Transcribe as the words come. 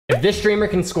If this streamer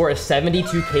can score a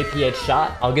 72 kph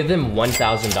shot, I'll give them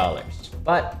 $1,000.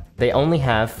 But they only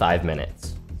have 5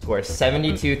 minutes. Score a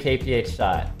 72 kph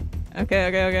shot.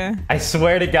 Okay. I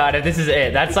swear to God, if this is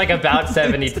it, that's like about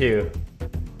 72.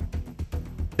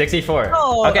 64.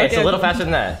 Oh, okay, it's a okay. little faster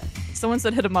than that. Someone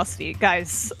said hit a musty.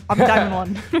 Guys, I'm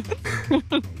diamond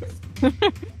 1.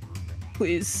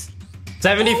 Please.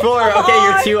 74. Okay,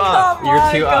 you're 2 off.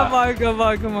 You're 2 off.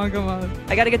 Come on.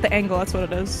 I gotta get the angle. That's what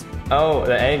it is. Oh,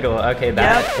 the angle. Okay,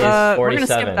 that is 47. We're gonna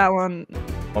skip that one.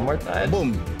 One more time.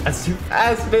 Boom. That's too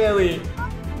fast, Bailey.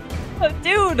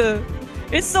 Dude,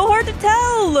 it's so hard to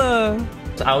tell.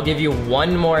 So I'll give you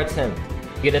one more attempt.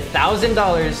 You get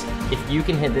 $1,000 if you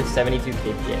can hit this 72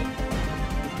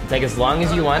 kph. Take as long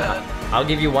as you want. I'll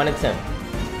give you one attempt.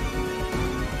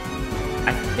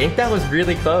 I think that was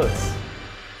really close.